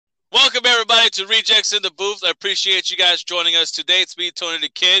Welcome, everybody, to ReJect's in the booth. I appreciate you guys joining us today. It's me, Tony the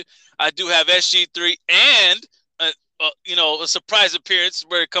Kid. I do have SG3 and, a surprise appearance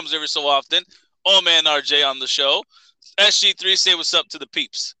where it comes every so often. Oh, man, RJ on the show. SG3, say what's up to the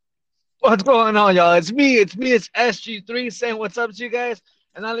peeps. What's going on, y'all? It's SG3 saying what's up to you guys.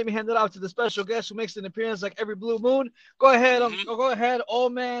 And now let me hand it off to the special guest who makes an appearance like every blue moon. Go ahead,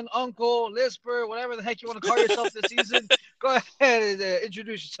 old man, uncle, lisper, whatever the heck you want to call yourself this season. Go ahead and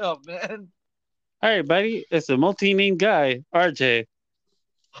introduce yourself, man. Hi, buddy. It's a multi-name guy, RJ.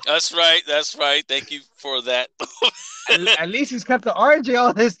 That's right. Thank you for that. At least he's kept the RJ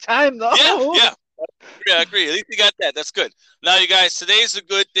all this time, though. Yeah. Yeah, I agree. At least you got that. That's good. Now, you guys, today's a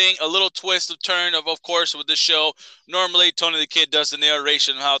good thing. A little twist of turn of course, with the show. Normally, Tony the Kid does the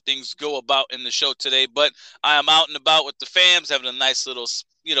narration of how things go about in the show today, but I am out and about with the fams, having a nice little,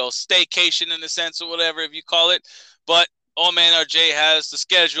 staycation in a sense or whatever, if you call it. But old man RJ has the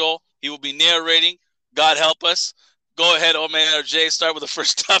schedule. He will be narrating. God help us. Go ahead, old man RJ. Start with the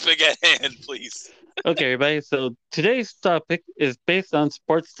first topic at hand, please. Okay, everybody. So today's topic is based on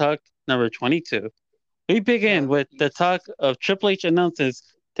Sports Talk number 22. We begin with the talk of Triple H announces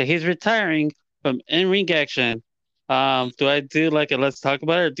that he's retiring from in-ring action. Do I do like a let's talk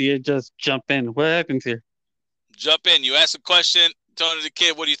about it, or do you just jump in? What happens here? Jump in. You ask a question. Tony the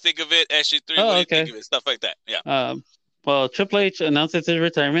Kid, what do you think of it? SG3, what do you think of it? Stuff like that. Yeah. Well, Triple H announces his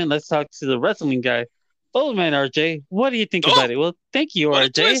retirement. Let's talk to the wrestling guy. Old man RJ, what do you think about it? Well, thank you,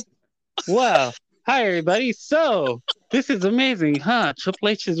 RJ. Wow. Hi, everybody. So, this is amazing, huh? Triple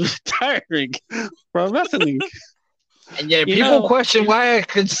H is retiring from wrestling. And yeah, people question why I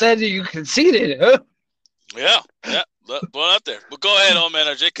consider you conceded, huh? Yeah. Blow out there. But go ahead, old man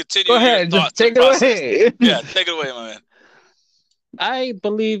RJ. Continue. Go ahead. Just take it away. Yeah, take it away, my man. I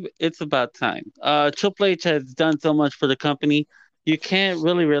believe it's about time. Triple H has done so much for the company. You can't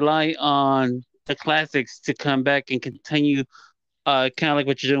really rely on the classics to come back and continue kind of like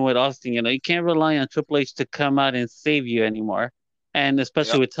what you're doing with Austin. You can't rely on Triple H to come out and save you anymore, and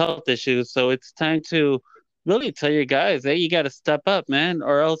especially with health issues. So it's time to really tell your guys, hey, you got to step up, man,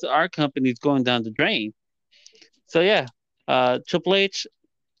 or else our company's going down the drain. So yeah, Triple H,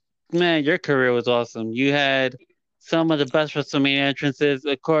 man, your career was awesome. You had some of the best WrestleMania entrances.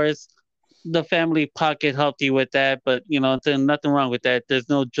 Of course, the family pocket helped you with that, but there's nothing wrong with that. There's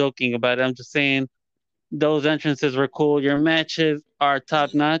no joking about it. I'm just saying those entrances were cool. Your matches are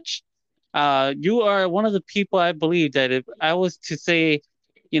top notch. You are one of the people I believe that if I was to say,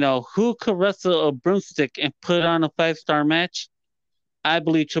 who could wrestle a broomstick and put on a 5-star match, I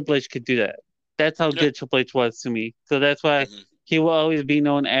believe Triple H could do that. That's how good Triple H was to me. So that's why he will always be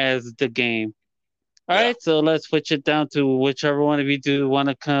known as the Game. All right, so let's switch it down to whichever one of you do want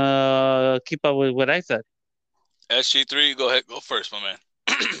to keep up with what I said. SG3, go ahead. Go first, my man.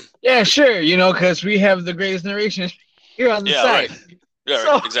 Yeah, sure. Because we have the greatest narration here on the side. Right. Yeah,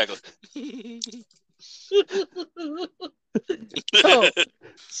 right. Exactly.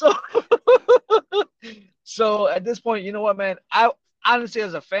 So at this point, you know what, man? I honestly,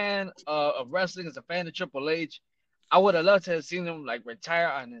 as a fan of wrestling, as a fan of Triple H, I would have loved to have seen him retire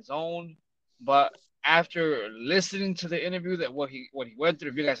on his own. But after listening to the interview that what he went through,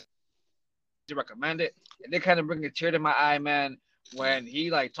 if you guys recommend it, and they kind of bring a tear to my eye, man, when he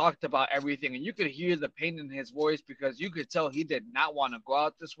talked about everything, and you could hear the pain in his voice because you could tell he did not want to go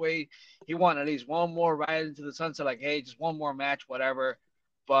out this way. He wanted at least one more ride into the sunset, hey, just one more match, whatever.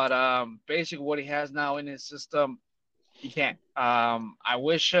 But basically what he has now in his system, he can't. I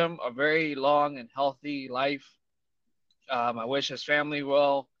wish him a very long and healthy life. I wish his family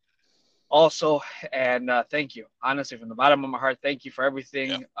well also, and thank you. Honestly, from the bottom of my heart, thank you for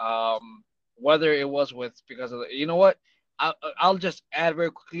everything. Yeah. Whether it was because of you know what? I'll just add very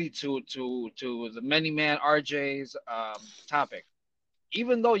quickly to the many man RJ's topic.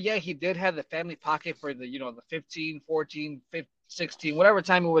 Even though, he did have the family pocket for the 15, 14, 15, 16, whatever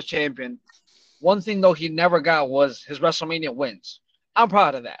time he was champion. One thing, though, he never got was his WrestleMania wins. I'm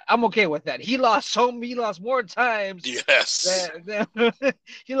proud of that. I'm okay with that. He lost more times. Yes.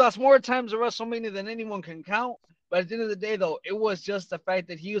 He lost more times at WrestleMania than anyone can count. But at the end of the day, though, it was just the fact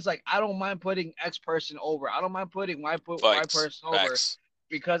that he was like, I don't mind putting X person over. I don't mind putting Y person over.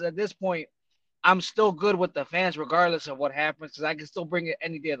 Because at this point, I'm still good with the fans regardless of what happens because I can still bring it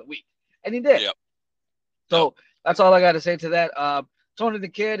any day of the week. And he did. Yep. So that's all I got to say to that. Tony the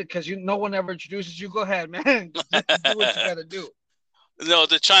Kid, because no one ever introduces you. Go ahead, man. Do what you got to do. No,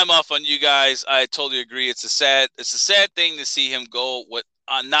 to chime off on you guys, I totally agree. It's a sad thing to see him go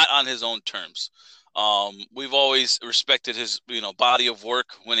not on his own terms. We've always respected his, body of work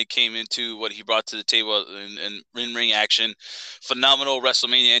when it came into what he brought to the table in ring action. Phenomenal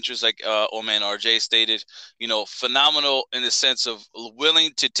WrestleMania entrance, like Old Man RJ stated. Phenomenal in the sense of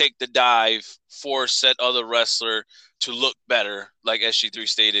willing to take the dive for said other wrestler to look better, like SG3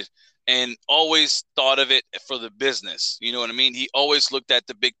 stated, and always thought of it for the business. You know what I mean? He always looked at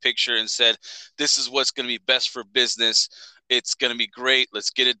the big picture and said, "This is what's going to be best for business. It's going to be great. Let's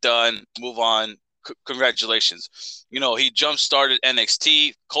get it done. Move on. Congratulations." He jump started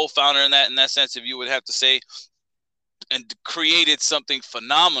NXT, co-founder in that sense, if you would have to say, and created something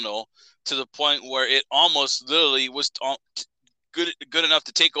phenomenal to the point where it almost literally was good enough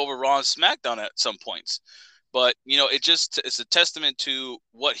to take over Raw and SmackDown at some points. But it's a testament to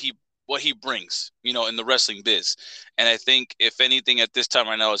what he brings, in the wrestling biz. And I think if anything at this time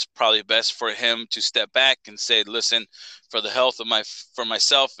right now, it's probably best for him to step back and say, listen, for the health of for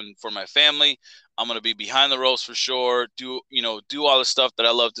myself and for my family, I'm going to be behind the ropes for sure. Do all the stuff that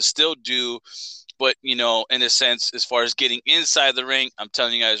I love to still do. But, in a sense, as far as getting inside the ring, I'm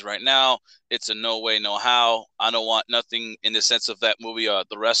telling you guys right now, it's a no way, no how. I don't want nothing in the sense of that movie,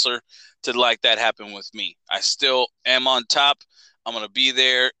 The Wrestler, to like that happen with me. I still am on top. I'm going to be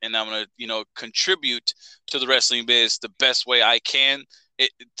there, and I'm going to, contribute to the wrestling biz the best way I can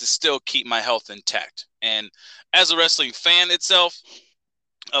to still keep my health intact. And as a wrestling fan itself,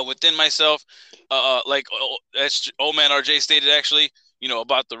 within myself, like as Old Man RJ stated, actually,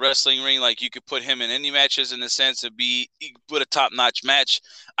 about the wrestling ring, like you could put him in any matches in a sense and put a top-notch match.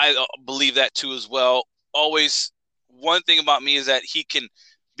 I believe that too as well. Always, one thing about me is that he can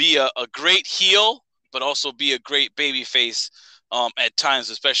be a great heel, but also be a great baby face at times,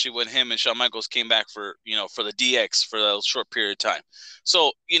 especially when him and Shawn Michaels came back for the DX for a short period of time.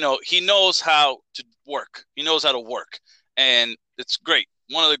 So, he knows how to work. He knows how to work. And it's great.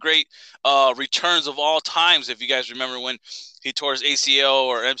 One of the great returns of all times, if you guys remember when he tore his ACL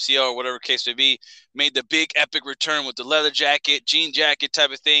or MCL or whatever case may be, made the big epic return with the leather jacket, jean jacket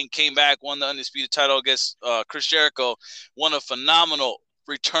type of thing, came back, won the Undisputed title against Chris Jericho. One of phenomenal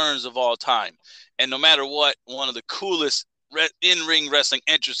returns of all time. And no matter what, one of the coolest in-ring wrestling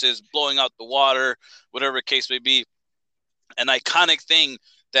entrances, blowing out the water, whatever case may be. An iconic thing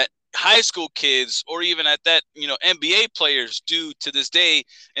that high school kids or even at that, NBA players do to this day,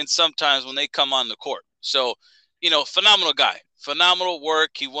 and sometimes when they come on the court. So, phenomenal guy, phenomenal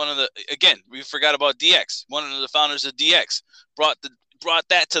work. He again, we forgot about DX, one of the founders of DX, brought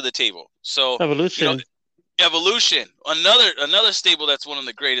that to the table. So, Evolution. Evolution, another stable that's one of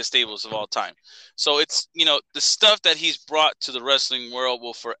the greatest stables of all time. So it's, the stuff that he's brought to the wrestling world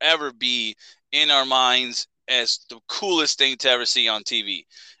will forever be in our minds as the coolest thing to ever see on TV.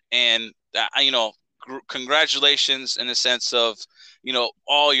 And congratulations in the sense of,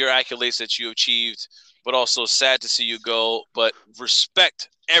 all your accolades that you achieved, but also sad to see you go, but respect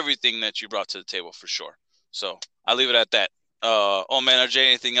everything that you brought to the table for sure. So I'll leave it at that. Oh man, RJ,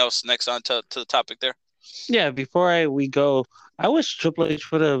 anything else next on to the topic there? Yeah, we go, I wish Triple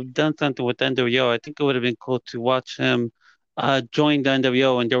H would have done something with NWO. I think it would have been cool to watch him join the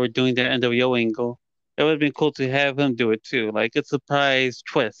NWO when they were doing their NWO angle. It would have been cool to have him do it too, like a surprise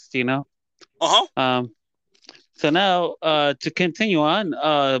twist, Uh-huh. So now, to continue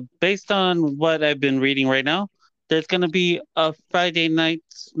on, based on what I've been reading right now, there's going to be a Friday night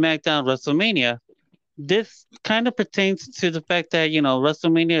SmackDown WrestleMania. This kind of pertains to the fact that,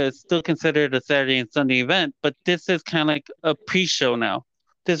 WrestleMania is still considered a Saturday and Sunday event, but this is kind of like a pre-show now.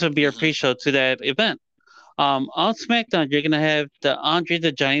 This would be a Mm-hmm. pre-show to that event. On SmackDown, you're going to have the Andre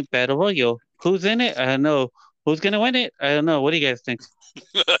the Giant Battle Royal. Who's in it? I don't know. Who's going to win it? I don't know. What do you guys think?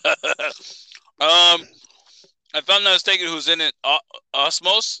 If I'm not mistaken, who's in it?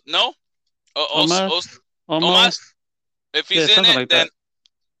 Osmos? No? Almost? Omas? Almost? If Yeah, he's in something it, like then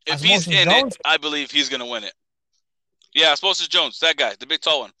that. if he's Osmosis in it, Jones. I believe he's gonna win it. Yeah, Osmosis Jones, that guy, the big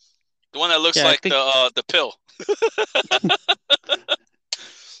tall one, the one that looks Yeah, I like think the pill.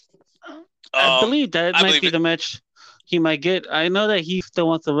 I believe that I might believe be it. the match he might get. I know that he still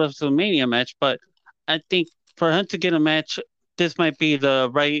wants a WrestleMania match, but I think for him to get a match, this might be the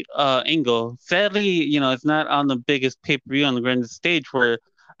right angle. Sadly, it's not on the biggest pay per view on the grand stage where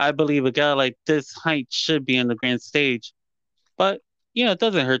I believe a guy like this height should be on the grand stage. But it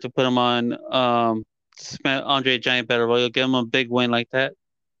doesn't hurt to put him on Andre Giant Battle Royal, give him a big win like that.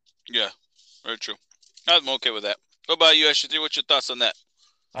 Yeah, very true. I'm okay with that. What about you, Ashley? What's your thoughts on that?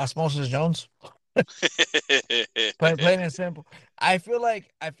 Osmosis Jones. Plain and simple. I feel like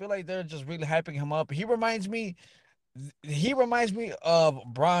they're just really hyping him up. He reminds me of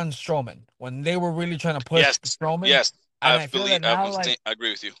Braun Strowman when they were really trying to push Yes, Strowman. yes. And I feel that now, like, I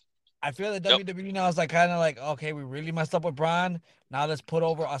agree with you. I feel that Yep. WWE now is like kind of like, okay, we really messed up with Braun. Now let's put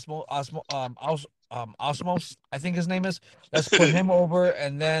over Osmos, I think his name is. Let's put him over,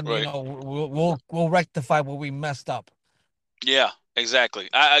 and then Right. we'll rectify what we messed up. Yeah, exactly.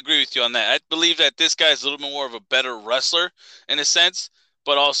 I agree with you on that. I believe that this guy is a little bit more of a better wrestler in a sense,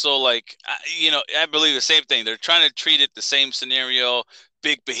 but also like I believe the same thing. They're trying to treat it the same scenario.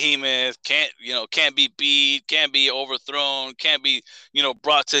 Big behemoth can't be beat, can't be overthrown, can't be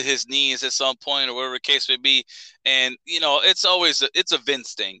brought to his knees at some point or whatever the case may be. And it's always it's a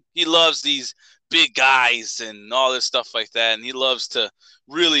Vince thing. He loves these big guys and all this stuff like that, and he loves to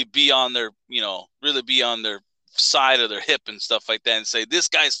really be on their really be on their side of their hip and stuff like that and say this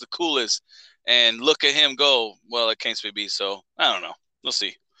guy's the coolest and look at him go. Well, it can't be. So I don't know. We'll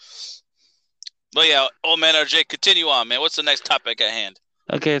see. But yeah, old man RJ, continue on, man. What's the next topic at hand?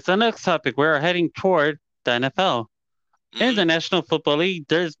 Okay, so next topic, we're heading toward the NFL. In Mm-hmm. the National Football League,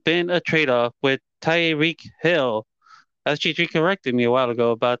 there's been a trade-off with Tyreek Hill. SG3 corrected me a while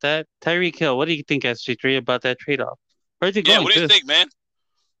ago about that. Tyreek Hill, what do you think, SG3, about that trade-off? Where's he Yeah, going what do you to? think, man?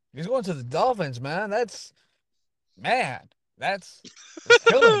 He's going to the Dolphins, man. Man, that's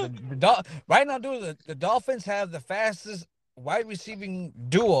killer. Right now, dude, the Dolphins have the fastest wide receiving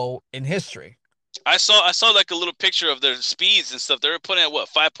duo in history. I saw like a little picture of their speeds and stuff. They were putting at what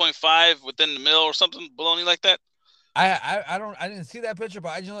 5.5 within the middle or something, baloney like that. I didn't see that picture, but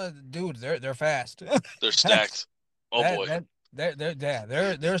I just know that, dude, they're fast. They're That's stacked. Oh that boy.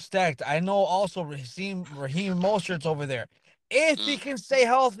 that they're stacked. I know also Raheem Mostert's over there. If he Mm, can stay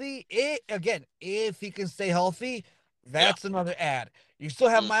healthy, if he can stay healthy, yeah. that's another ad. You still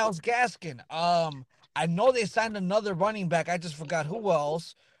have Mm, Miles Gaskin. I know they signed another running back. I just forgot who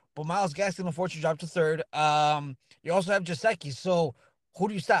else, but Miles Gaskin unfortunately dropped to third. You also have Jasecki. So who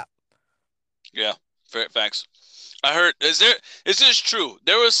do you stop? yeah. Fair facts. I heard. Is this true?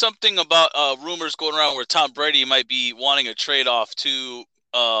 There was something about rumors going around where Tom Brady might be wanting a trade off to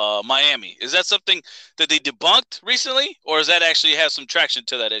Miami. Is that something that they debunked recently, or does that actually have some traction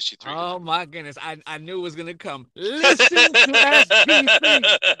to that SG3? Oh my goodness. I knew it was gonna come. Listen to SG3.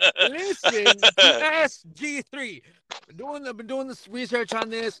 Listen to SG3. Been doing this research on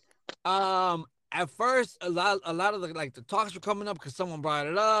this. At first a lot of the talks were coming up because someone brought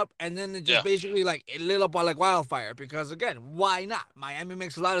it up, and then it just Yeah, basically like it lit up like wildfire because again, why not? Miami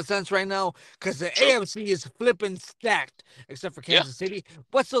makes a lot of sense right now because the true. AFC is flipping stacked, except for Yeah, Kansas City.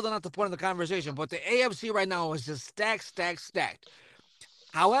 But still not the point of the conversation. But the AFC right now is just stacked, stacked, stacked.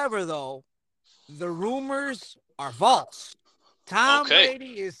 However, though, the rumors are false. Tom okay,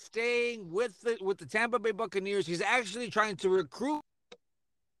 Brady is staying with the Tampa Bay Buccaneers. He's actually trying to recruit.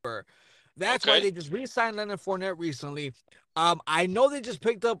 That's why okay. they just re-signed Leonard Fournette recently. I know they just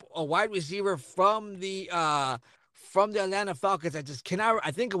picked up a wide receiver from the Atlanta Falcons. I just cannot.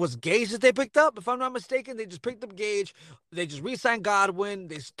 I think it was Gage that they picked up, if I'm not mistaken. They just picked up Gage. They just re-signed Godwin.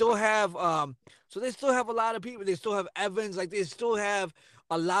 They still have so they still have a lot of people. They still have Evans. Like they still have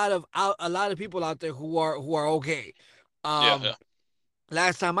a lot of people out there who are okay. Yeah, Um, yeah.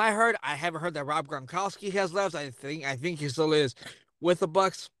 Last time I heard, I haven't heard that Rob Gronkowski has left. I think he still is with the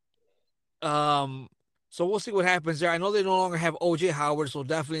Bucks. Um, so we'll see what happens there. I know they no longer have OJ Howard, so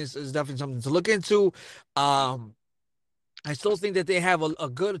definitely is definitely something to look into. Um, I still think that they have a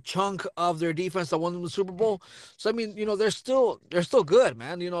good chunk of their defense that won them the Super Bowl. So I mean, they're still good,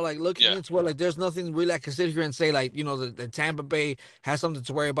 man. Like looking Yeah. into it, like there's nothing really I can sit here and say like the Tampa Bay has something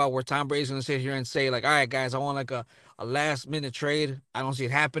to worry about where Tom Brady's gonna sit here and say like, all right, guys, I want like a last minute trade. I don't see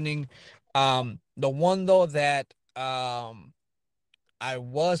it happening. The one though that I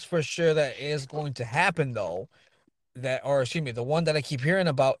was for sure that is going to happen though, that or excuse me, the one that I keep hearing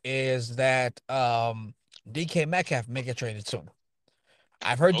about is that DK Metcalf may get traded soon.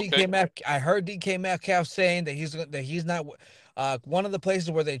 Okay. I heard DK Metcalf saying that he's not one of the places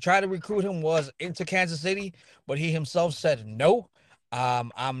where they tried to recruit him was into Kansas City, but he himself said no.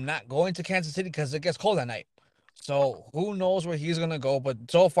 I'm not going to Kansas City because it gets cold at night. So who knows where he's gonna go? But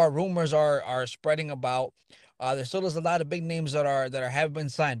so far, rumors are spreading about. There still is a lot of big names that have been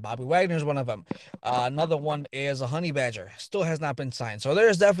signed. Bobby Wagner is one of them. Another one is a Honey Badger, still has not been signed. So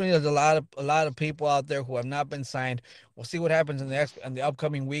there's definitely a lot of people out there who have not been signed. We'll see what happens in the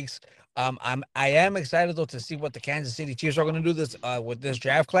upcoming weeks. I am excited though to see what the Kansas City Chiefs are going to do this with this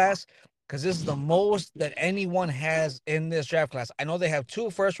draft class because this is the most that anyone has in this draft class. I know they have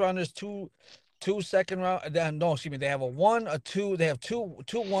two first rounders, two second round. No, excuse me. They have a one, a two. They have two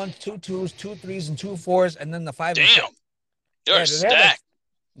ones, two twos, two threes, and two fours, and then the five and Damn, six. you're Yeah, they have like stacked.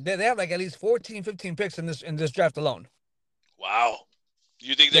 they have like at least 14, 15 picks in this draft alone. Wow.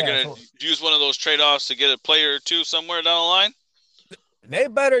 You think they're Yeah, gonna so use one of those trade offs to get a player or two somewhere down the line? They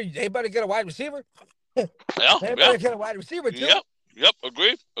better get a wide receiver. Yeah, They yeah, better get a wide receiver too. yep, yep.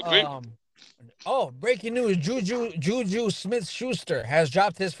 Agree, agree. Um, oh, breaking news: Juju Smith-Schuster has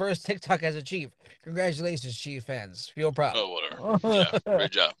dropped his first TikTok as a Chief. Congratulations, Chief fans. Feel proud. Oh, whatever. Yeah,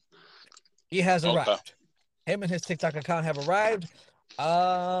 great job. He has Okay. arrived. Him and his TikTok account have arrived.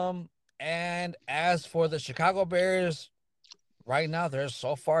 And as for the Chicago Bears, right now there's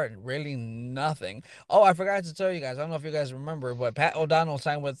so far really nothing. Oh, I forgot to tell you guys. I don't know if you guys remember, but Pat O'Donnell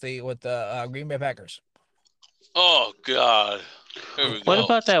signed with the Green Bay Packers. Oh God. Here we What go.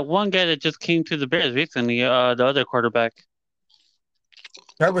 about that one guy that just came to the Bears recently? The other quarterback.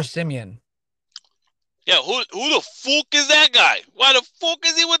 Trevor Simeon. Yeah, who the fuck is that guy? Why the fuck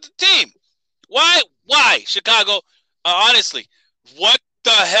is he with the team? Why Chicago? Honestly, what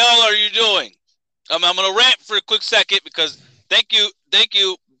the hell are you doing? I'm gonna rant for a quick second because thank you,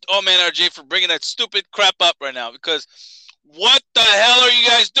 oh man, RJ, for bringing that stupid crap up right now. Because what the hell are you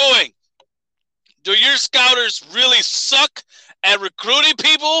guys doing? Do your scouters really suck at recruiting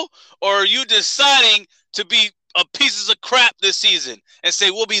people, or are you deciding to be pieces of crap this season and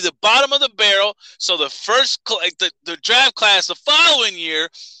say we'll be the bottom of the barrel, so the the draft class the following year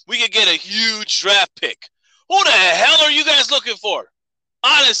we could get a huge draft pick? Who the hell are you guys looking for?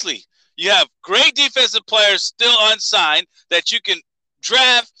 Honestly, you have great defensive players still unsigned that you can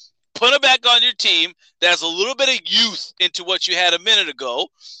draft, put them back on your team. There's a little bit of youth into what you had a minute ago,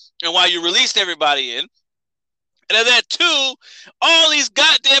 and why you released everybody in. And then two, all these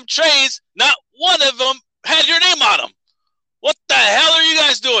goddamn trades, not one of them had your name on them. What the hell are you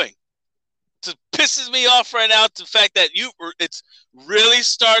guys doing? It pisses me off right now, the fact that it's really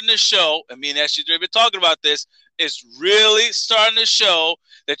starting to show, and me and Ashley have been talking about this, it's really starting to show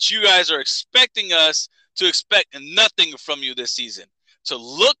that you guys are expecting us to expect nothing from you this season. To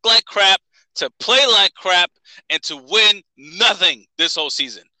look like crap, to play like crap, and to win nothing this whole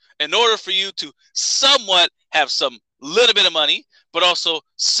season. In order for you to somewhat have some little bit of money, but also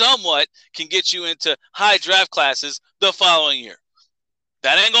somewhat can get you into high draft classes the following year.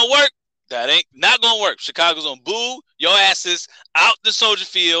 That ain't gonna work. That ain't not gonna work. Chicago's gonna boo your asses out the Soldier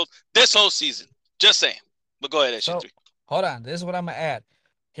Field this whole season. Just saying. But go ahead, So SG3. hold on. This is what I'm gonna add.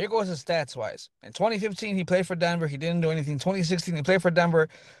 Here goes his stats wise. In 2015, he played for Denver. He didn't do anything. 2016, he played for Denver.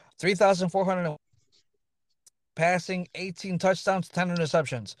 3,400 passing, 18 touchdowns, 10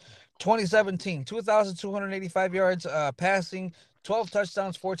 interceptions. 2017, 2,285 yards passing, 12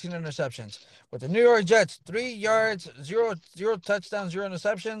 touchdowns, 14 interceptions. With the New York Jets, 3 yards, zero touchdowns, zero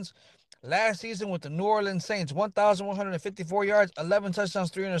interceptions. Last season with the New Orleans Saints, 1,154 yards, 11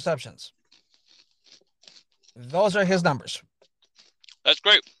 touchdowns, 3 interceptions. Those are his numbers. That's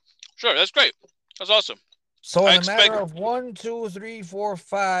great. Sure, that's great. That's awesome. So I in a matter expect of 1, 2, 3, 4,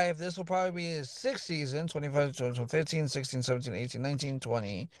 5, this will probably be his sixth season, 25, 15, 16, 17, 18, 19,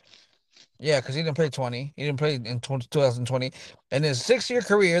 20. Yeah, because he didn't play 20. He didn't play in 2020. In his 6-year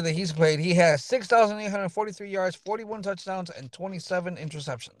career that he's played, he has 6,843 yards, 41 touchdowns, and 27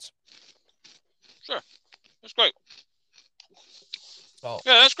 interceptions. sure. That's great. So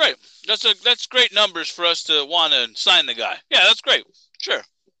Yeah, that's great. That's great numbers for us to want to sign the guy. Yeah, that's great. Sure.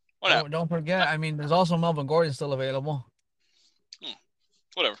 Why not? don't forget, I mean, there's also Melvin Gordon still available.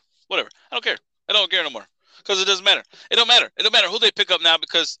 Whatever. Whatever. I don't care. I don't care no more. Because it doesn't matter. It don't matter. It don't matter who they pick up now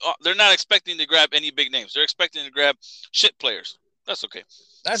because they're not expecting to grab any big names. They're expecting to grab shit players. That's okay.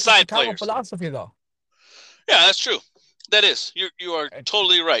 That's the Side Chicago players. philosophy, though. Yeah, that's true. That is. You are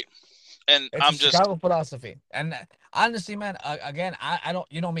totally right. And It's a I'm just Chicago philosophy. And honestly, man, again, I don't,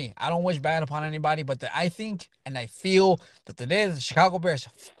 you know me, I don't wish bad upon anybody, but I think and I feel that the day the Chicago Bears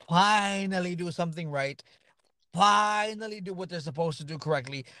finally do something right, finally do what they're supposed to do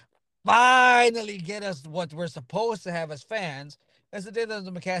correctly, finally get us what we're supposed to have as fans, that's the day that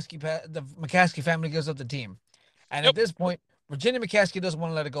the McCaskey family gives up the team. And at yep, this point, Virginia McCaskey doesn't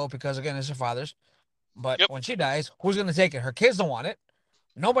want to let it go because, again, it's her father's. But yep. when she dies, who's going to take it? Her kids don't want it.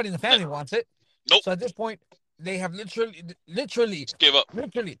 Nobody in the family wants it. Nope. So at this point, they have literally, Just give up.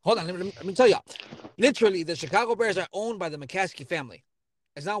 hold on, let me tell you. Literally, the Chicago Bears are owned by the McCaskey family.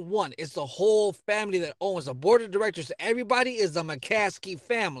 It's not one, it's the whole family that owns the board of directors. Everybody is the McCaskey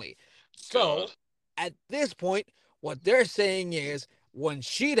family. So God. at this point, what they're saying is when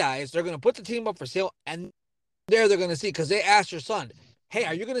she dies, they're going to put the team up for sale. And they're going to see, because they asked her son, hey,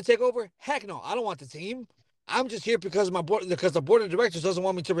 are you going to take over? Heck no, I don't want the team. I'm just here because the board of directors doesn't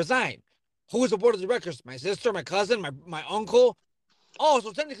want me to resign. Who is the board of directors? My sister, my cousin, my uncle. Oh,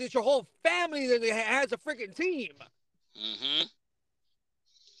 so technically it's your whole family that has a freaking team. Mm-hmm.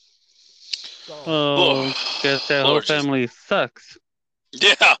 So, Oh, guess that whole Lord Jesus. family sucks.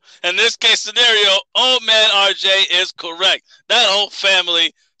 Yeah, in this case scenario, old man RJ is correct. That whole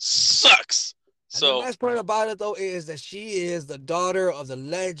family sucks. And the So, best part about it though is that she is the daughter of the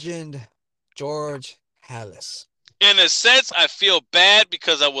legend George Hallis. in a sense, I feel bad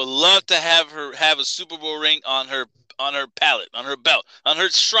because I would love to have her have a Super Bowl ring on her pallet, on her belt, on her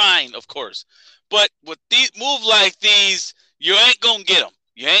shrine, of course. But with these move like these, you ain't gonna get them.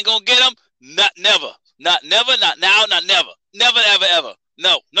 You ain't gonna get them. Not never. Not never. Not now. Not never. Never. Ever. Ever.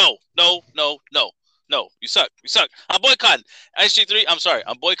 No. No. No. No. No. No. You suck. You suck. I'm boycotting. SG3. I'm sorry.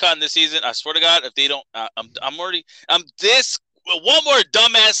 I'm boycotting this season. I swear to God, if they don't, I'm already. I'm this. One more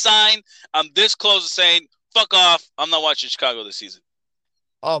dumbass sign. I'm this close to saying fuck off. I'm not watching Chicago this season.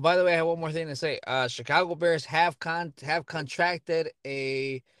 Oh, by the way, I have one more thing to say. Chicago Bears have contracted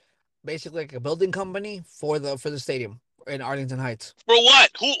a basically like a building company for the stadium in Arlington Heights. For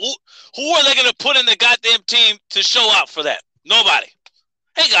what? Who are they gonna put in the goddamn team to show out for that? Nobody.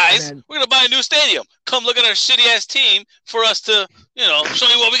 Hey guys, we're gonna buy a new stadium. Come look at our shitty ass team for us to, show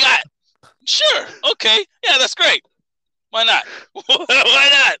you what we got. Sure. Okay. Yeah, that's great. Why not? Why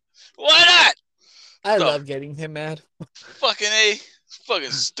not? Why not? I love getting him mad. Fucking A.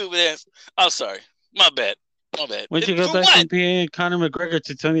 Fucking stupid ass. I'm sorry. My bad. My bad. When'd you go For back what? from being Conor McGregor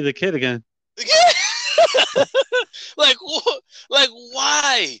to Tony the Kid again? like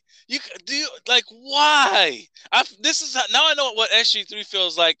why? Why? This is now I know what SG3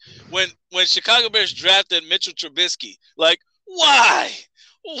 feels like when Chicago Bears drafted Mitchell Trubisky. Like why?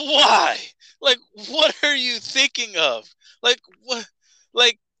 Why? Like what are you thinking of? Like what?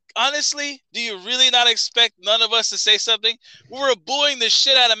 Like honestly, do you really not expect none of us to say something? We were booing the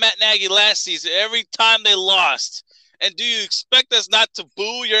shit out of Matt Nagy last season every time they lost. And do you expect us not to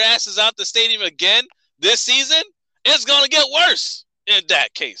boo your asses out the stadium again this season? It's going to get worse in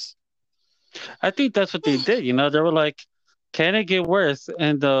that case. I think that's what they did. They were like, "Can it get worse?"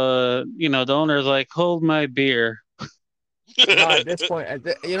 And the owner's like, "Hold my beer." No, at this point,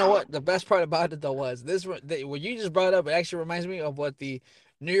 you know what? The best part about it though was what you just brought up. It actually reminds me of what the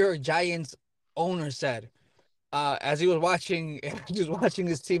New York Giants owner said as he was watching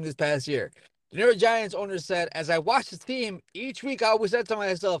his team this past year. The New York Giants owner said, "As I watch the team each week, I always said to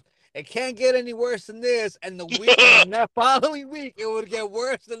myself, it can't get any worse than this." And that following week, it would get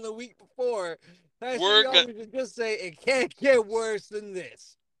worse than the week before. I said, always just say it can't get worse than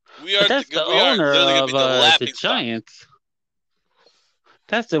this. But that's the owner of the stock. Giants.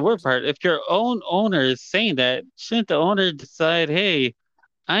 That's the weird part. If your own owner is saying that, shouldn't the owner decide, hey,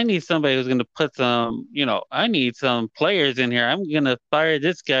 I need somebody who's going to put some, I need some players in here. I'm going to fire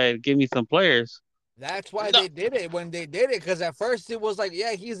this guy to give me some players. That's why they did it when they did it. Because at first it was like,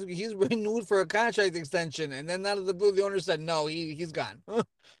 yeah, he's renewed for a contract extension. And then out of the blue, the owner said, no, he's gone.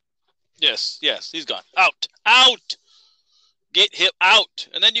 Yes, he's gone. Out. Get him out.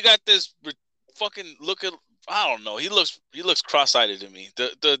 And then you got this fucking looking, I don't know. He looks cross-eyed to me.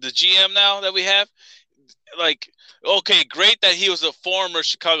 The GM now that we have, like, okay, great that he was a former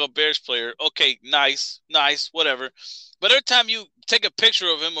Chicago Bears player. Okay, nice, whatever. But every time you take a picture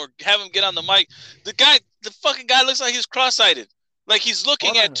of him or have him get on the mic, the fucking guy looks like he's cross-eyed. Like he's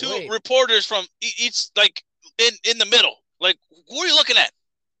looking at two reporters from each, like in the middle. Like, who are you looking at?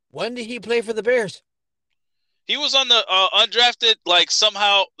 When did he play for the Bears? He was on the undrafted, like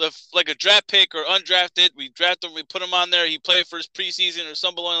somehow, like a draft pick or undrafted. We drafted him, we put him on there. He played for his preseason or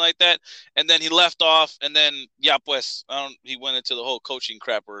something like that, and then he left off. And then he went into the whole coaching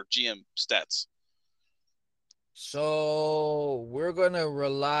crap or GM stats. So we're gonna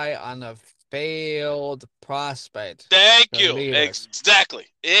rely on a failed prospect. Thank you. Exactly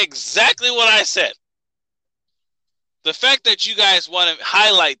what I said. The fact that you guys want to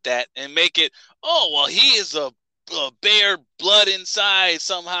highlight that and make it, oh, well, he is a bear blood inside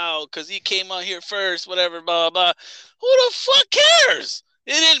somehow because he came on here first, whatever, blah, blah. Who the fuck cares?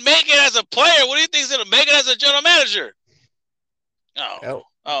 He didn't make it as a player. What do you think he's going to make it as a general manager? Oh,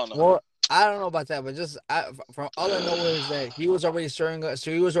 I don't know. Well, I don't know about that, but from all I know is that he was already stirring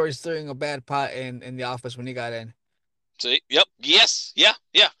a bad pot in the office when he got in. See, yep, yes, yeah.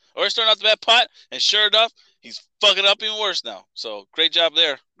 Or stirring out the bad pot, and sure enough, he's fucking up even worse now. So great job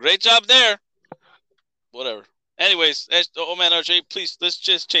there. Whatever. Anyways, oh man, RJ, please let's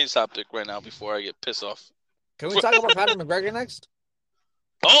just change topic right now before I get pissed off. Can we talk about Conor McGregor next?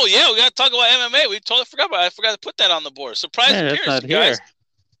 Oh yeah, we gotta talk about MMA. We totally forgot about it. I forgot to put that on the board. Surprise appearance, guys.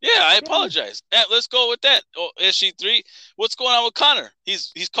 Yeah, I apologize. Let's go with that. Oh, SG3. What's going on with Conor?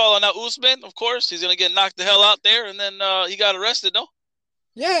 He's calling out Usman, of course. He's gonna get knocked the hell out there, and then he got arrested, no?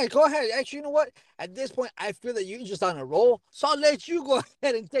 Yeah, go ahead. Actually, you know what? At this point, I feel that you're just on a roll, so I'll let you go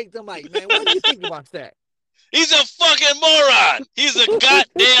ahead and take the mic, man. What do you think about that? He's a fucking moron. He's a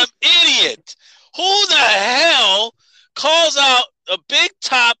goddamn idiot. Who the hell calls out a big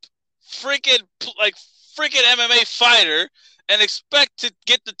top freaking freaking MMA fighter and expect to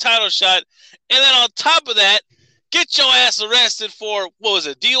get the title shot, and then on top of that, get your ass arrested for what was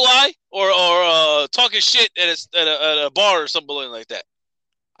it, DUI or talking shit at a bar or something like that?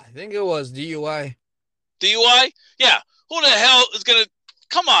 I think it was DUI. DUI? Yeah. Who the hell is gonna?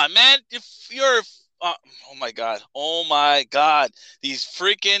 Come on, man. If you're, oh my god, these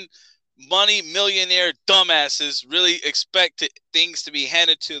freaking money millionaire dumbasses really expect things to be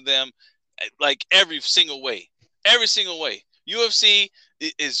handed to them like every single way. UFC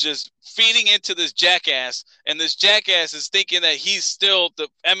is just feeding into this jackass, and this jackass is thinking that he's still the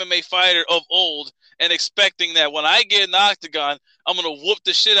MMA fighter of old and expecting that when I get an octagon, I'm going to whoop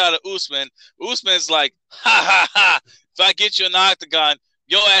the shit out of Usman. Usman's like, ha, ha, ha. If I get you an octagon,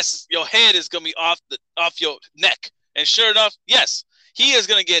 your head is going to be off your neck. And sure enough, yes, he is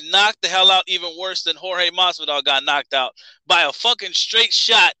going to get knocked the hell out even worse than Jorge Masvidal got knocked out by a fucking straight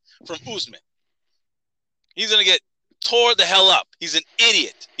shot from Usman. He's going to get tore the hell up. He's an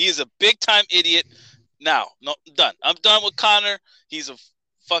idiot. He is a big-time idiot. Now, no, I'm done. I'm done with Conor. He's a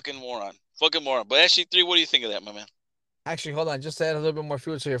fucking moron. Fucking moron. But SG3, what do you think of that, my man? Actually, hold on. Just to add a little bit more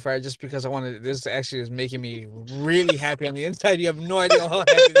fuel to your fire, just because I wanted this actually is making me really happy on the inside. You have no idea how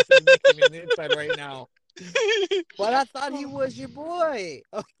happy this is making me on the inside right now. But I thought he was your boy.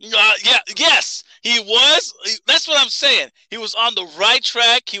 Yes, he was. That's what I'm saying. He was on the right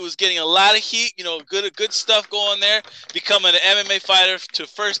track. He was getting a lot of heat. Good stuff going there. Becoming an MMA fighter to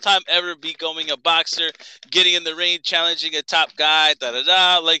first time ever becoming a boxer, getting in the ring, challenging a top guy.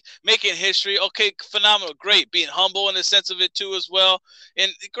 Like making history. Okay, phenomenal, great. Being humble in the sense of it too as well.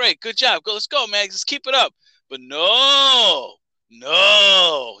 And great, good job. Let's go, man. Just keep it up. But no,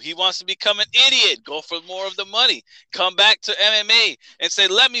 he wants to become an idiot. Go for more of the money. Come back to MMA and say,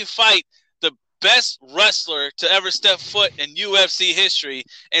 let me fight the best wrestler to ever step foot in UFC history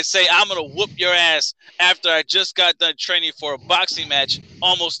and say, I'm going to whoop your ass after I just got done training for a boxing match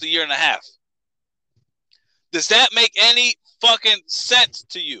almost a year and a half. Does that make any fucking sense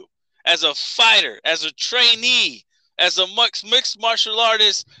to you? As a fighter, as a trainee, as a mixed martial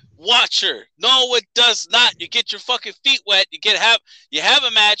artist, watcher. No, it does not. You get your fucking feet wet. You have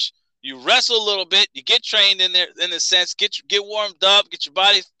a match. You wrestle a little bit. You get trained in there, in a sense. Get warmed up. Get your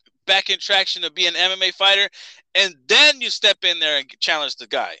body back in traction to be an MMA fighter, and then you step in there and challenge the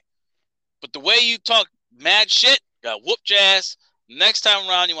guy. But the way you talk mad shit, got whooped your ass. Next time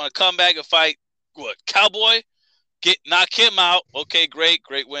around, you want to come back and fight what? Cowboy? Knock him out. Okay, great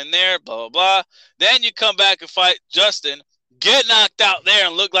win there. Blah blah blah. Then you come back and fight Justin. Get knocked out there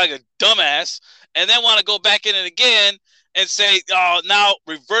and look like a dumbass, and then want to go back in it again and say, oh, now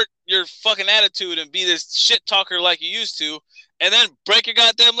revert your fucking attitude and be this shit talker like you used to, and then break your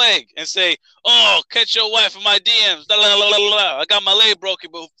goddamn leg and say, oh, catch your wife in my DMs. La, la, la, la, la. I got my leg broken,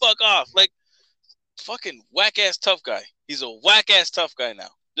 but fuck off. Like, fucking whack-ass tough guy. He's a whack-ass tough guy now.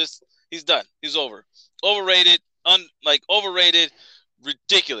 He's done. He's over. Overrated, overrated,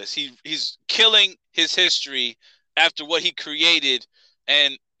 ridiculous. He's killing his history after what he created,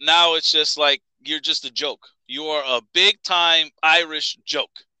 and now it's just like you're just a joke. You are a big-time Irish joke.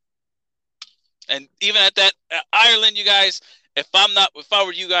 And even at that, Ireland, you guys, if I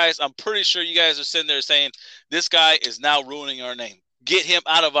were you guys, I'm pretty sure you guys are sitting there saying, this guy is now ruining our name. Get him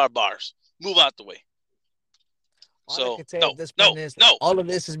out of our bars. Move out the way. All I can say at this point is all of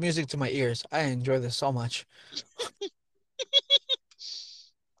this is music to my ears. I enjoy this so much.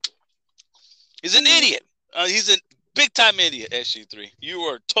 He's an idiot. He's a big-time idiot, SG3. You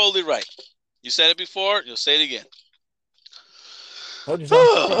are totally right. You said it before. You'll say it again. Told you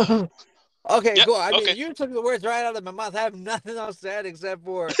so. Okay, Yep, cool. I mean, okay. you took the words right out of my mouth. I have nothing else to add except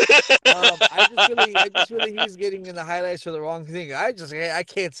for I just feel like he's getting in the highlights for the wrong thing. I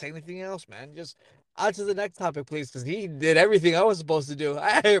can't say anything else, man. Just on to the next topic, please, because he did everything I was supposed to do.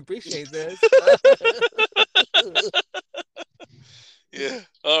 I appreciate this. Yeah.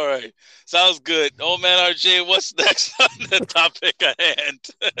 All right. Sounds good. Old man RJ, what's next on the topic at hand?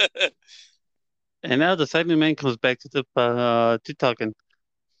 And now the segment man comes back to talking.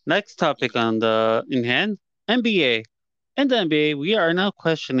 Next topic on the in hand, NBA. In the NBA, we are now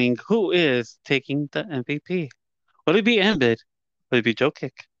questioning who is taking the MVP. Will it be Embiid? Will it be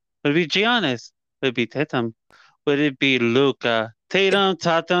Jokic? Will it be Giannis? Will it be Tatum? Will it be Luka? Tatum,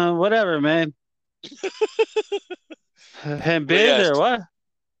 whatever, man. Embiid or what?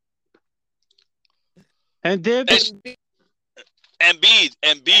 Embiid?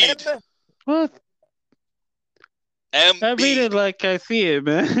 Embiid. What? I read it like I see it,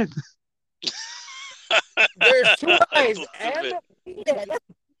 man. There's two guys, So and stupid.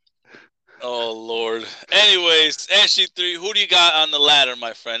 Oh Lord. Anyways, SG3, who do you got on the ladder,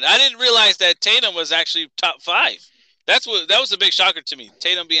 my friend? I didn't realize that Tatum was actually top 5. That was a big shocker to me.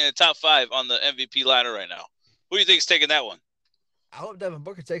 Tatum being in the top 5 on the MVP ladder right now. Who do you think is taking that one? I hope Devin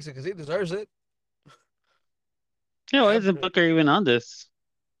Booker takes it because he deserves it. Yeah, why isn't Booker even on this?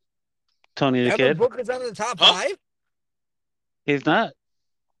 Tony the Devin Kid. Booker's under the top Huh? 5. He's not.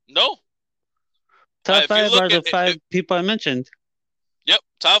 No. Top If you 5 look are the at 5 people I mentioned. Yep,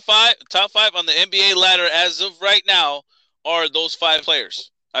 top five on the NBA ladder as of right now are those 5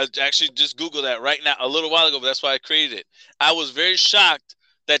 players. I actually just Googled that right now a little while ago, but that's why I created it. I was very shocked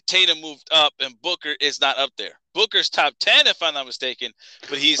that Tatum moved up and Booker is not up there. Booker's top 10, if I'm not mistaken,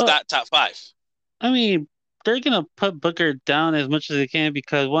 but he's not top 5. I mean, they're gonna put Booker down as much as they can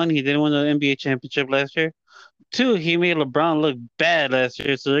because 1, he didn't win the NBA championship last year. 2, he made LeBron look bad last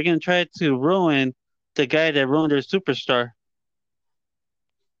year, so they're gonna try to ruin the guy that ruined their superstar.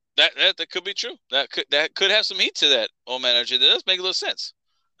 That could be true. That could have some heat to that. Oh man, that does make a little sense.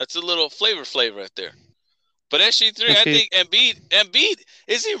 That's a little flavor right there. But SG3, I think Embiid,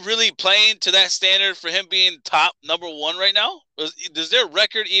 is he really playing to that standard for him being top number 1 right now? Does their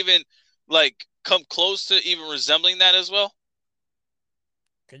record even like come close to even resembling that as well?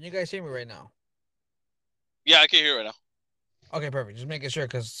 Can you guys hear me right now? Yeah, I can hear right now. Okay, perfect. Just making sure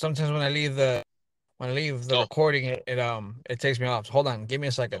because sometimes when I leave the recording, it takes me off. So hold on, give me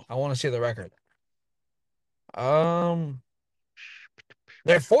a second. I want to see the record.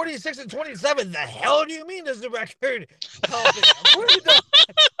 They're 46 and 27. The hell do you mean does the record help it? Of course it does.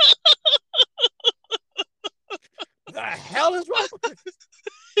 The hell is wrong with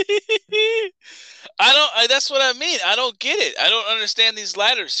it? That's what I mean. I don't get it. I don't understand these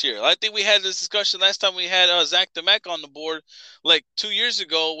ladders here. I think we had this discussion last time we had Zach Demek on the board like 2 years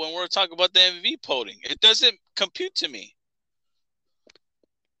ago when we were talking about the MVP voting. It doesn't compute to me.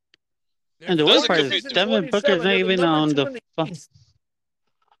 And the worst part is 46 and Devin Booker's 27. not They're even number on 2 the. in the East.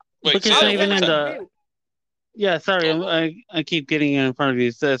 Wait, Booker's say not that one even more in time. the. Yeah, sorry, I keep getting in front of you.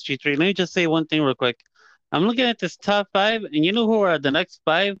 It's SG3. Let me just say one thing real quick. I'm looking at this top 5, and you know who are the next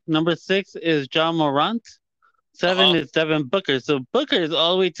 5? Number 6 is John Morant. 7 is Devin Booker. So Booker is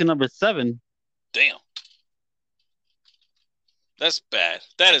all the way to number 7. Damn. That's bad.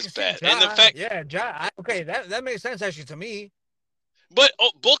 That is bad. Ja, and the fact, okay, that makes sense actually to me. But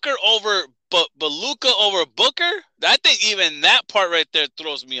Booker over, but Luka over Booker. I think even that part right there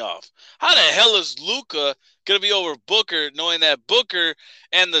throws me off. How the hell is Luka gonna be over Booker, knowing that Booker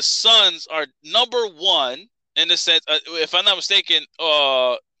and the Suns are number 1 in the sense, if I'm not mistaken,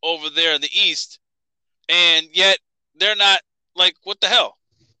 over there in the East, and yet they're not. Like, what the hell?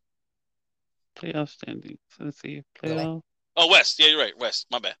 Playoff standings. Let's see. Playoff. Oh, West. Yeah, you're right. West.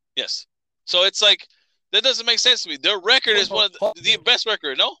 My bad. Yes. So it's like that doesn't make sense to me. Their record is one of the best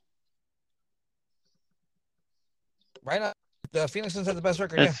record. No. Right now, the Phoenix Suns have the best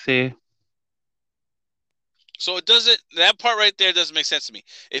record. Let's see. So it doesn't. That part right there doesn't make sense to me.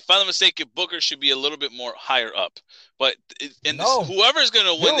 If I'm not mistaken, Booker should be a little bit more higher up. But whoever's going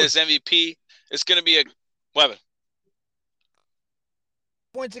to win this MVP, it's going to be a weapon.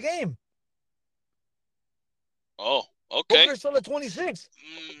 Points a game. Oh, okay. Booker's still at 26.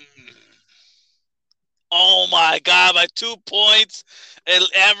 Oh my God! By 2 points,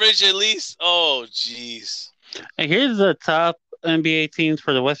 average at least. Oh, jeez. And here's the top NBA teams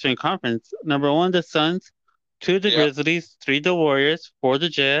for the Western Conference. Number 1, the Suns. 2, the Grizzlies. 3, the Warriors. 4, the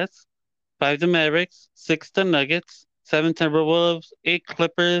Jazz. 5, the Mavericks. 6, the Nuggets. 7, Timberwolves. 8,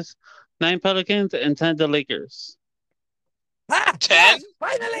 Clippers. 9, Pelicans. And 10, the Lakers. 10? Yes,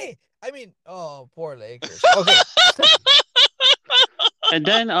 finally! I mean, oh, poor Lakers. Okay. And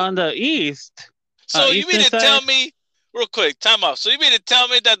then on the East. So you mean to tell me, real quick, time off. So you mean to tell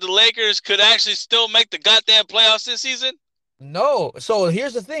me that the Lakers could actually still make the goddamn playoffs this season? No. So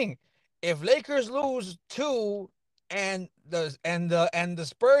here's the thing: if Lakers lose 2 and the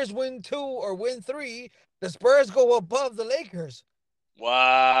Spurs win 2 or win 3, the Spurs go above the Lakers.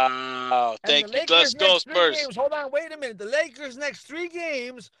 Wow! Thank you. Let's go Spurs. Games, hold on, wait a minute. The Lakers' next 3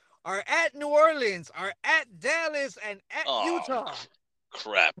 games are at New Orleans, are at Dallas, and at Utah.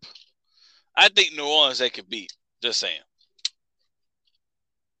 Crap. I think New Orleans they could beat. Just saying.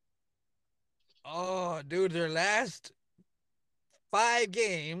 Oh, dude, their last 5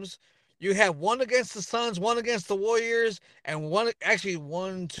 games, you have 1 against the Suns, 1 against the Warriors, and 1,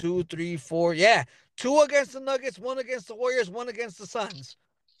 2, 3, 4. Yeah, 2 against the Nuggets, 1 against the Warriors, 1 against the Suns.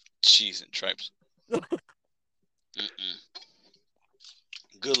 Cheese and tripes.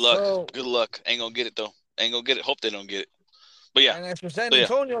 Good luck. Good luck. Ain't gonna get it though. Ain't gonna get it. Hope they don't get it. But yeah. And as for San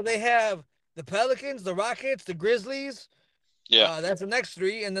Antonio, they have the Pelicans, the Rockets, the Grizzlies. Yeah. That's the next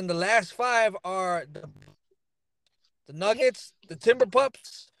 3, and then the last 5 are the Nuggets, the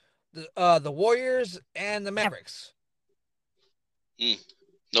Timberpups, the Warriors, and the Mavericks.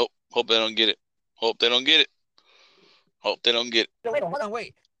 Nope. Hope they don't get it. Hope they don't get it. Hope they don't get it. Wait, hold on,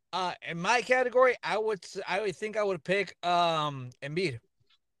 wait. In my category, I would think I would pick Embiid.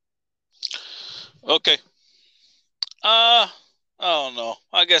 Okay. I don't know.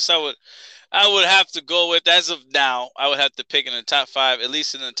 I guess I would have to go with, as of now, I would have to pick in the top 5, at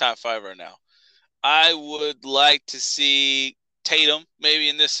least in the top 5 right now. I would like to see Tatum, maybe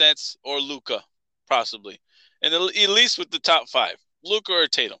in this sense, or Luka, possibly. And at least with the top 5. Luka or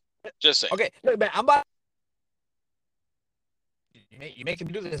Tatum. Just say. Okay, look, man, I'm about. You making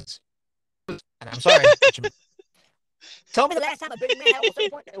me do this, and I'm sorry. Tell me the last time a big man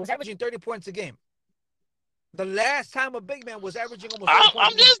was averaging 30 points a game. The last time a big man was averaging almost 30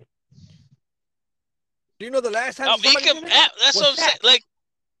 points a game. Do you know the last time? That's what I'm saying. Like,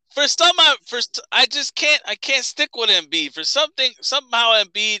 I just can't. I can't stick with Embiid for somehow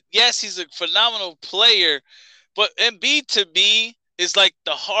Embiid. Yes, he's a phenomenal player, but Embiid to me is like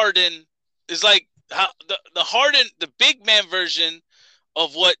the Harden. Is like how the Harden, the big man version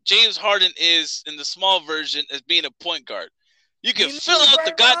of what James Harden is in the small version as being a point guard. You can fill out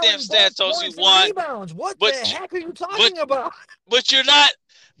the goddamn stats as you want. Rebounds. What the heck are you talking about? But you're not.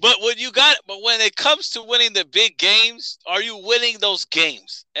 But when it comes to winning the big games, are you winning those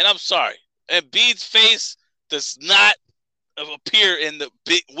games? And I'm sorry, Embiid's face does not appear in the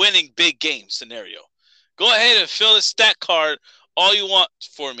winning big game scenario. Go ahead and fill the stat card all you want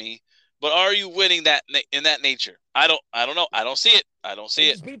for me, but are you winning that in that nature? I don't know. I don't see it. I don't see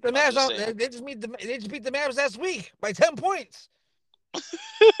it. They just beat the Mavs last week by 10 points.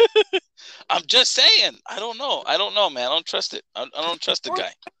 I'm just saying. I don't know, man. I don't trust it. I don't trust the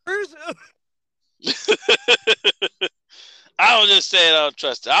guy. I was just saying I don't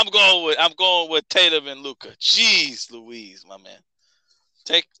trust it. I'm going with Tatum and Luka. Jeez Louise, my man.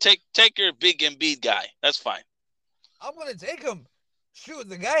 Take your big Embiid guy. That's fine. I'm gonna take him. Shoot,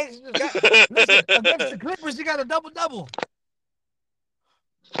 the guy listen, against the Clippers, he got a double-double.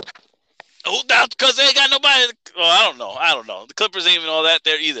 Oh, that's because they ain't got nobody. Well, I don't know. The Clippers ain't even all that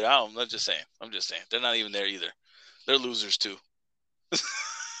there either. I'm just saying. They're not even there either. They're losers too.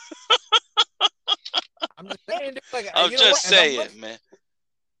 I'm just saying, dude, like, I'm just saying, man.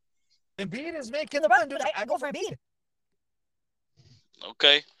 Embiid is making the run, dude. I go for Embiid.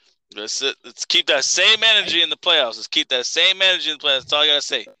 Okay. Let's keep that same energy in the playoffs. Let's keep that same energy in the playoffs. That's all I gotta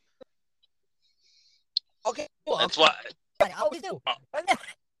say. Okay, cool. That's why. I always do.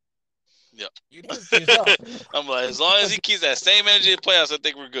 Yeah. You did this to yourself. I'm like, as long as he keeps that same energy in the playoffs, I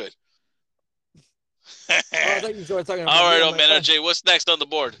think we're good. All right, old man, RJ. What's next on the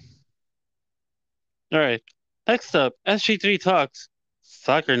board? All right. Next up, SG3 Talks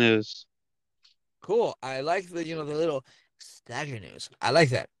Soccer News. Cool. I like the little soccer news. I like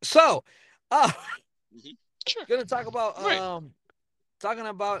that. So, sure. Gonna talk about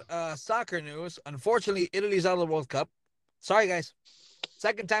soccer news. Unfortunately, Italy's out of the World Cup. Sorry, guys.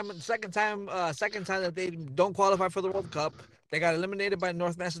 Second time that they don't qualify for the World Cup. They got eliminated by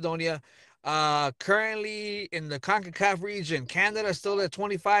North Macedonia. Currently in the CONCACAF region, Canada still at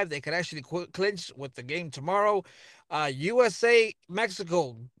 25. They could actually clinch with the game tomorrow. USA,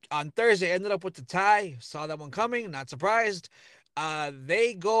 Mexico on Thursday ended up with the tie. Saw that one coming. Not surprised.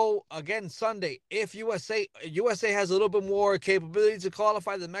 They go again Sunday. If USA has a little bit more capability to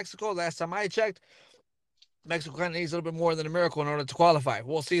qualify than Mexico. Last time I checked, Mexico kind of needs a little bit more than a miracle in order to qualify.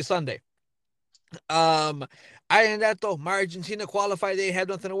 We'll see Sunday. Other than that, though, my Argentina qualified. They had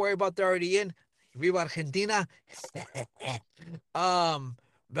nothing to worry about. They're already in. Viva Argentina.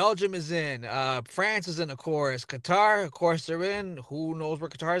 Belgium is in. France is in, of course. Qatar, of course, they're in. Who knows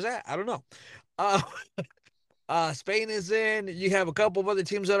where Qatar is at? I don't know. Spain is in. You have a couple of other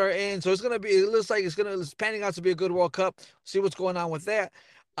teams that are in. So it looks like it's panning out to be a good World Cup. See what's going on with that.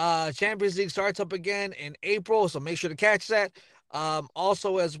 Champions League starts up again in April, so make sure to catch that.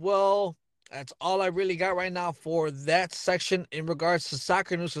 Also as well, that's all I really got right now for that section in regards to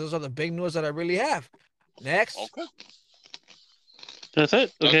soccer news. So those are the big news that I really have. Next. Okay. That's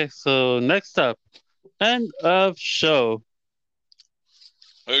it. Okay, so next up, end of show.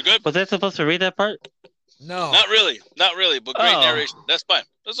 Very good. Was I supposed to read that part? No. Not really, but great narration. That's fine.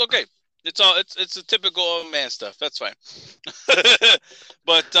 That's okay. It's a typical old man stuff. That's fine.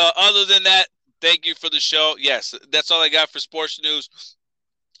 But other than that, thank you for the show. Yes, that's all I got for sports news.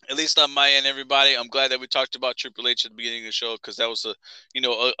 At least on my end, everybody. I'm glad that we talked about Triple H at the beginning of the show because that was a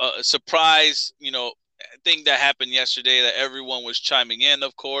surprise, thing that happened yesterday that everyone was chiming in,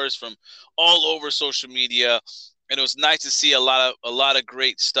 of course, from all over social media. And it was nice to see a lot of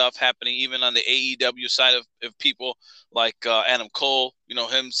great stuff happening, even on the AEW side of people, like Adam Cole,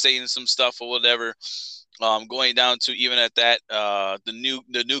 him saying some stuff or whatever. Going down to even at that,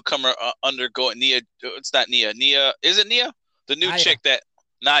 the newcomer undergoing Nia. It's not Nia. Nia, is it Nia? The new Naya. chick that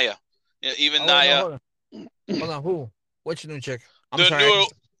Naya. Yeah, even Oh wait, no, Naya. hold on. Hold on. Who? Which new chick? I'm The sorry. I newer,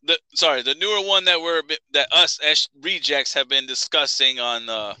 just the newer one that us as rejects have been discussing on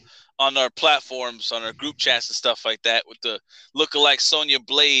our platforms, on our group chats and stuff like that, with the lookalike Sonya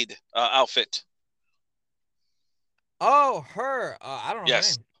Blade outfit. Oh, her. I don't know her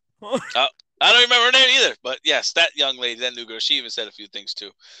Yes, name. I don't remember her name either, but yes, that young lady, that new girl, she even said a few things too.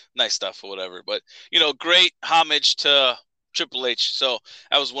 Nice stuff or whatever. But great homage to Triple H. So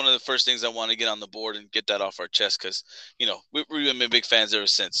that was one of the first things I wanted to get on the board and get that off our chest because we've been big fans ever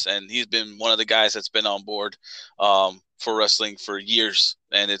since, and he's been one of the guys that's been on board for wrestling for years,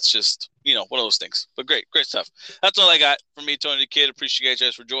 and it's just one of those things. But great stuff. That's all I got from me, Tony the Kid. Appreciate you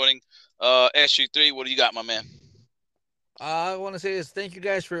guys for joining. SG3, what do you got, my man? I want to say is thank you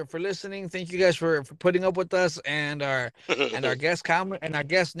guys for listening. Thank you guys for putting up with us and our guest comment and our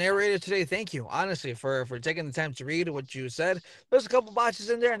guest narrator today. Thank you honestly for taking the time to read what you said. There's a couple botches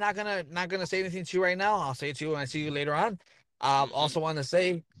in there. Not gonna say anything to you right now. I'll say it to you when I see you later on. Also want to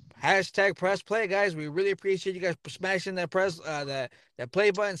say hashtag press play, guys. We really appreciate you guys smashing that that play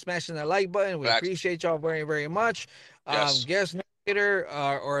button, smashing that like button. We Facts. appreciate y'all very very much. Yes. Guest narrator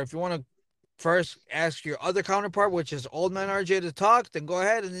or if you want to first ask your other counterpart, which is Old Man RJ, to talk, then go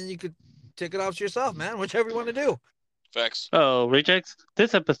ahead and then you could take it off to yourself, man. Whichever you want to do. Facts. Oh, Rejects.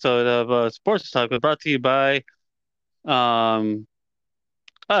 This episode of Sports Talk was brought to you by um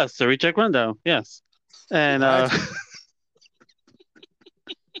us, the Reject Rundown. Yes, and All right.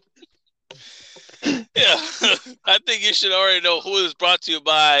 Yeah, I think you should already know who is brought to you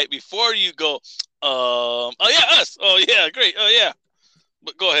by before you go. Oh yeah, us. Oh yeah, great. Oh yeah.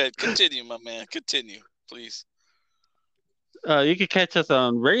 But go ahead, continue, my man. Continue, please. you can catch us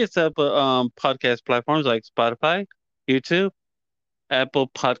on various podcast platforms like Spotify, YouTube, Apple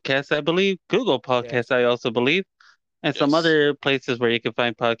Podcasts, I believe, Google Yes. Podcasts, I also believe, and some Yes, other places where you can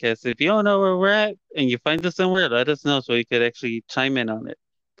find podcasts. If you don't know where we're at and you find us somewhere, let us know so we could actually chime in on it.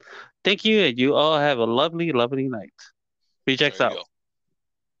 Thank you, and you all have a lovely, lovely night. there Rejects you out. go.